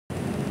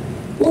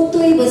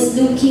Utoy was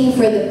looking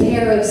for the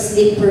pair of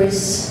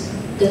slippers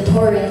the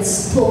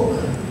torrents took.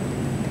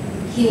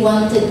 He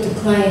wanted to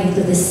climb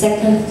to the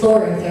second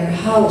floor of their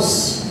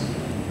house.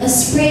 A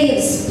spray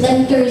of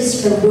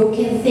splinters from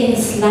broken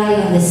things lie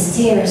on the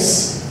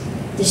stairs,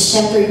 the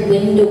shattered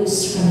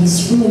windows from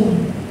his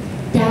room,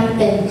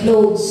 dampened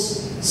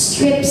clothes,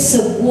 strips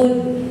of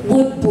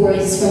wood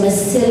boards from a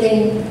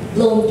ceiling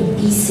blown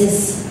to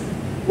pieces.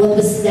 What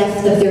was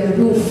left of their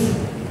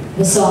roof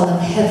was all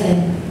of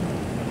heaven.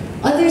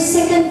 On their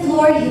second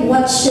floor, he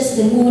watched as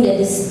the moon and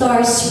the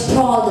stars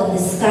sprawled on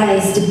the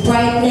skies, the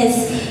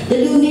brightness,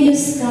 the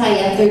luminous sky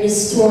after the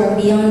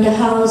storm beyond the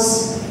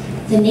house,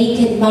 the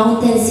naked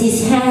mountains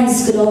his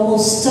hands could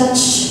almost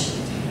touch,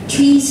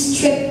 trees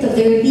stripped of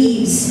their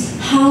leaves,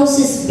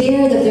 houses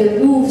bared of their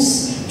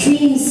roofs,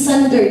 dreams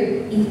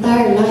sundered,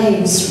 entire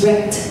lives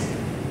wrecked.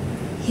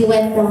 He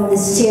went down the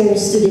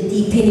stairs to the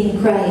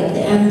deepening cry of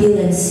the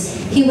ambulance.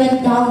 He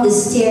went down the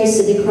stairs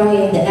to the cry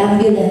of the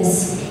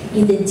ambulance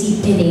in the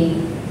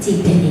deepening,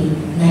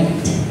 deepening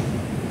night.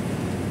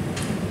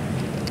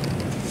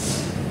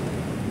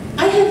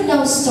 I have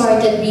now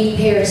started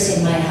repairs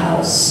in my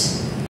house.